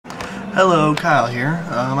Hello, Kyle here.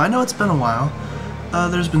 I know it's been a while.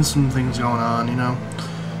 There's been some things going on, you know.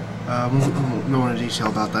 Won't go into detail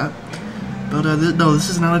about that. But no, this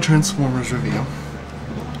is not a Transformers review.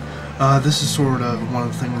 This is sort of one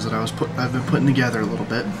of the things that I've been putting together a little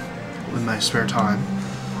bit with my spare time.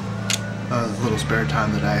 The little spare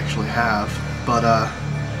time that I actually have. But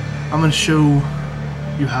I'm going to show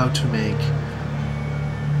you how to make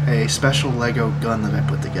a special Lego gun that I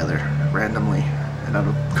put together randomly and out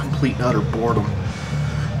of complete and utter boredom.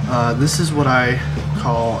 This is what I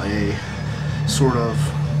call a sort of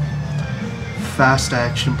fast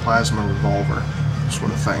action plasma revolver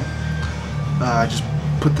sort of thing. I just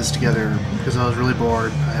put this together because I was really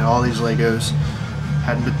bored. I had all these Legos,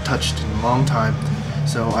 hadn't been touched in a long time,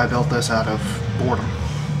 so I built this out of boredom.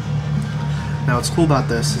 Now what's cool about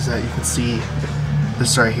this is that you can see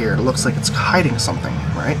this right here. It looks like it's hiding something,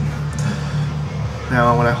 right?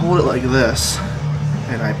 Now when I hold it like this,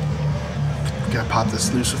 and I gotta pop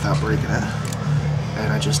this loose without breaking it,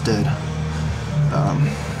 and I just did. Damn.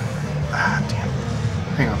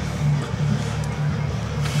 Hang on.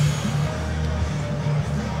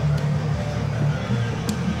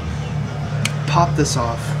 Pop this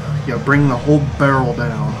off. You bring the whole barrel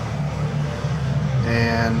down,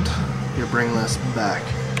 and you bring this back.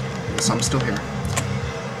 Yes, I'm still here.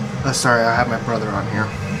 Sorry, I have my brother on here.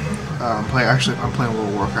 I'm playing World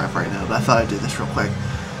of Warcraft right now, but I thought I'd do this real quick.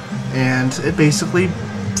 And it basically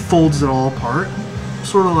folds it all apart,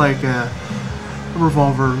 sort of like a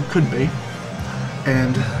revolver could be.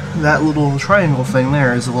 And that little triangle thing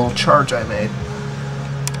there is a little charge I made,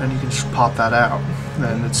 and you can just pop that out.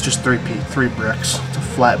 And it's just three bricks. It's a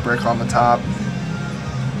flat brick on the top,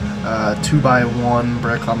 2x1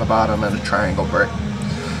 brick on the bottom, and a triangle brick.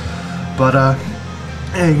 But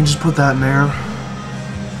yeah, you can just put that in there.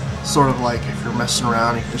 Sort of like if you're messing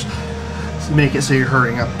around, you can just make it so you're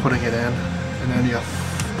hurrying up putting it in, and then you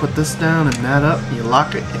put this down and that up, you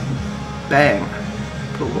lock it, and bang,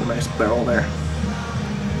 put a little nice barrel there.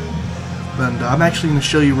 And I'm actually going to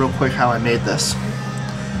show you real quick how I made this.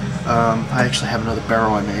 I actually have another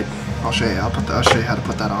barrel I made. I'll show you. I'll show you how to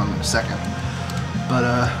put that on in a second. But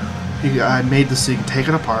I made this so you can take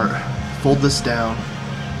it apart, fold this down.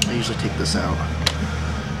 I usually take this out,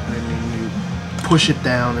 and then you push it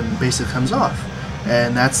down, and basically comes off.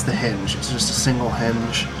 And that's the hinge. It's just a single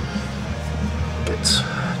hinge. It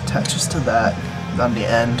attaches to that on the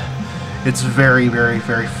end. It's very, very,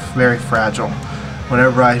 very, very fragile.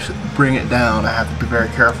 Whenever I bring it down, I have to be very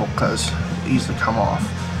careful because it will easily come off.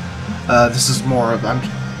 This is more of, I'm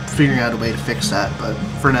figuring out a way to fix that, but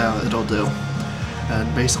for now it'll do.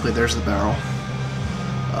 And basically there's the barrel.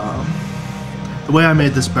 The way I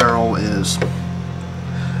made this barrel is, the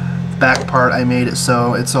back part I made it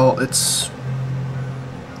so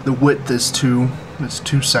the width is two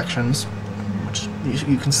sections, which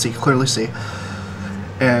you can clearly see.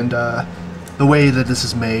 And the way that this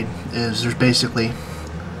is made is there's basically,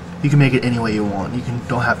 you can make it any way you want. You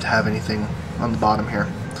don't have to have anything on the bottom here.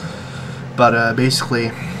 But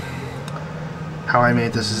basically, how I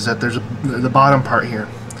made this is that there's the bottom part here.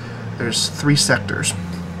 There's 3 sectors,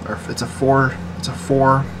 or it's a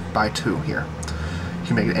 4x2 here. You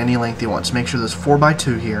can make it any length you want. So make sure there's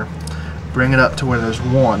 4x2 here. Bring it up to where there's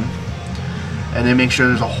 1, and then make sure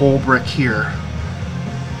there's a whole brick here.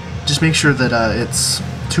 Just make sure that it's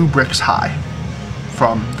 2 bricks high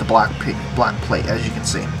from the black plate, as you can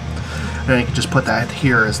see. And then you can just put that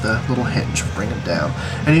here as the little hinge, bring it down.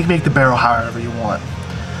 And you can make the barrel however you want.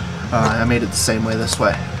 I made it the same way this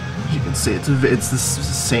way. As you can see, it's the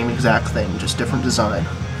same exact thing, just different design.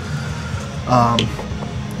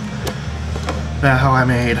 Now how I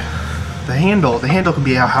made the handle can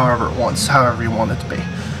be however you want it to be.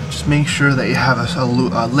 Just make sure that you have a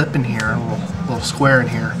lip in here, a little square in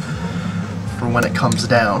here, for when it comes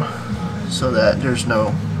down, so that there's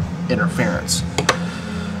no interference.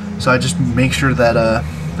 So I just make sure that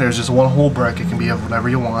there's just one whole brick. It can be of whatever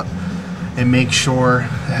you want, and make sure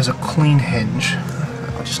it has a clean hinge.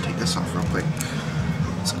 I'll just take this off real quick.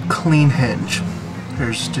 It's a clean hinge.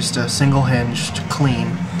 There's just a single hinge to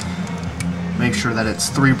clean. Make sure that it's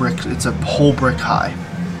 3 bricks. It's a whole brick high.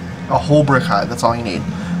 A whole brick high. That's all you need.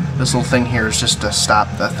 This little thing here is just to stop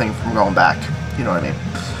the thing from going back. You know what I mean?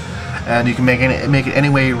 And you can make it any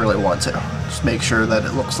way you really want to. Just make sure that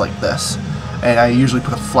it looks like this. And I usually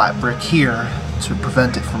put a flat brick here to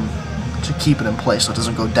prevent it to keep it in place so it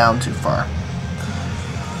doesn't go down too far.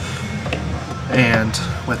 And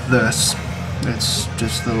with this, it's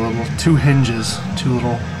just the little 2 hinges, 2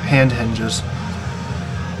 little hand hinges,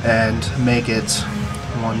 and make it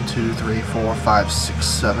 1, 2, 3, 4, 5, 6,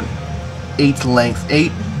 7, 8 length,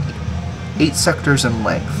 8 sectors in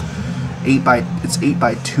length. It's 8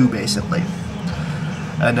 by 2 basically,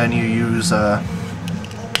 and then you use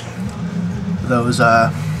those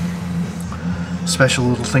special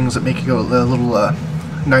little things that make you go the little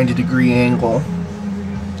 90-degree angle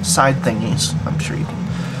side thingies. I'm sure you can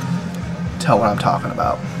tell what I'm talking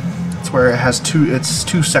about. It's where it has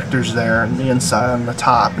two sectors there on the inside on the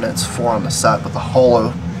top, and it's 4 on the side with the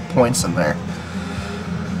hollow points in there.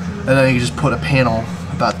 And then you just put a panel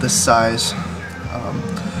about this size,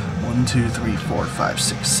 1, 2, 3, 4, 5,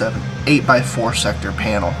 6, 7, 8 by 4 sector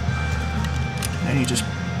panel, and you just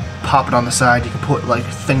pop it on the side. You can put like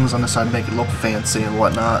things on the side to make it look fancy and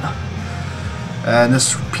whatnot. And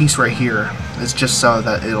this piece right here is just so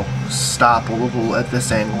that it'll stop a little at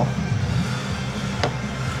this angle.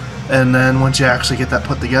 And then once you actually get that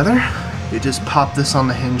put together, you just pop this on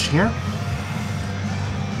the hinge here.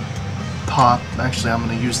 Actually, I'm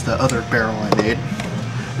going to use the other barrel I made.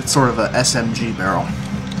 It's sort of a SMG barrel.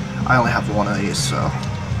 I only have one of these, so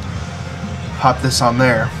pop this on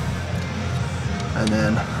there, and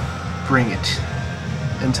then bring it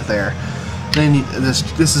into there. Then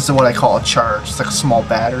this is what I call a charge. It's like a small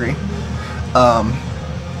battery.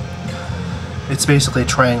 It's basically a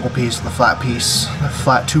triangle piece with a flat piece, a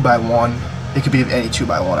flat 2x1. It could be any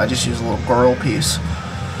 2x1. I just use a little girl piece,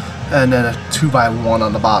 and then a 2x1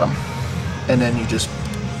 on the bottom, and then you just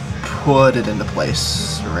put it into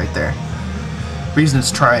place right there. The reason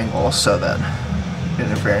it's triangle so that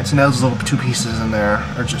interference. And those little 2 pieces in there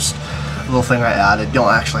are just a little thing I added. You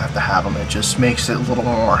don't actually have to have them. It just makes it a little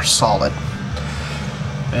more solid.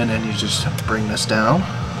 And then you just bring this down,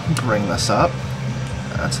 bring this up.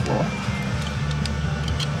 That's a little.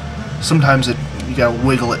 Sometimes you gotta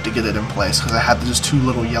wiggle it to get it in place because I had just 2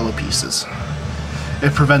 little yellow pieces.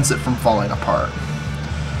 It prevents it from falling apart.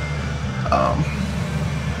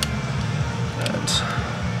 And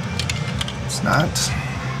it's not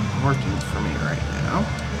working for me right now.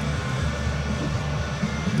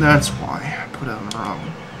 That's why I put it on the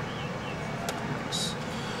wrong place.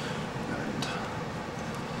 And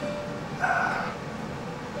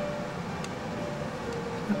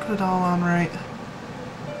I put it all on right.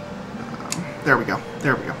 There we go.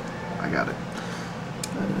 There we go. I got it.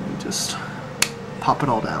 And then just pop it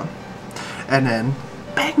all down, and then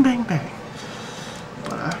bang, bang, bang.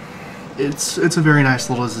 But it's a very nice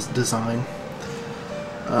little design.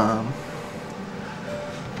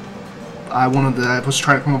 I was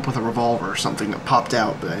trying to come up with a revolver or something that popped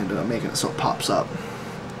out, but I ended up making it so it pops up.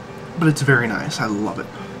 But it's very nice. I love it.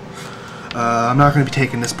 I'm not going to be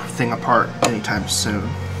taking this thing apart anytime soon.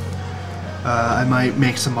 I might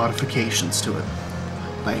make some modifications to it,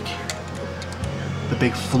 like the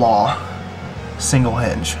big flaw, single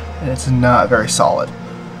hinge, and it's not very solid.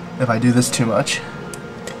 If I do this too much,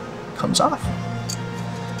 it comes off.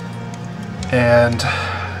 And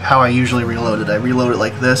how I usually reload it, I reload it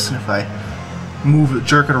like this, and if I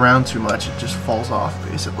jerk it around too much, it just falls off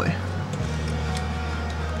basically.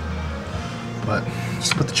 But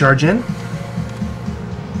just put the charge in,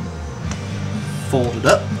 fold it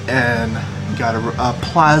up, and got a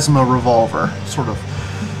plasma revolver sort of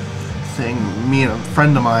thing. Me and a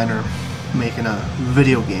friend of mine are making a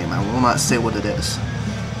video game. I will not say what it is,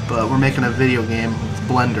 but we're making a video game with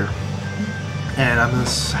Blender, and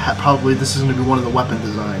probably this is going to be one of the weapon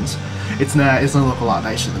designs. It's going to look a lot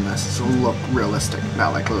nicer than this. It's going to look realistic,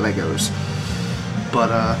 not like Legos. But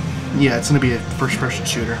yeah, it's going to be a first-person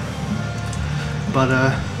shooter. But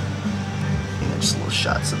yeah, just little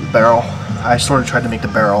shots of the barrel. I sort of tried to make the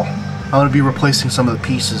barrel. I'm going to be replacing some of the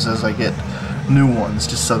pieces as I get new ones,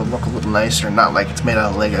 just so it'll look a little nicer, not like it's made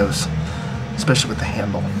out of Legos, especially with the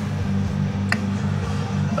handle.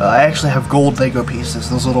 I actually have gold Lego pieces,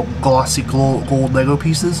 those little glossy gold Lego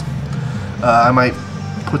pieces. I might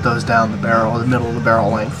put those down the barrel, the middle of the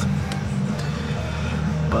barrel length.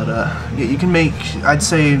 But yeah, you can make, I'd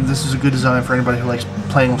say this is a good design for anybody who likes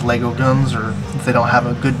playing with Lego guns, or if they don't have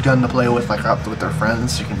a good gun to play with, like out with their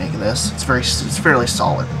friends, you can make this. It's fairly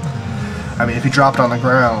solid. I mean, if you drop it on the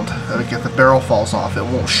ground, if the barrel falls off, it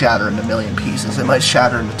won't shatter into a million pieces. It might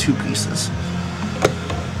shatter into 2 pieces.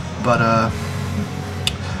 But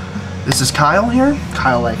this is Kyle here,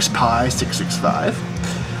 Kyle Likes Pie 665,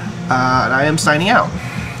 and I am signing out.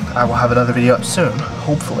 I will have another video up soon,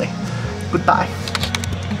 hopefully. Goodbye.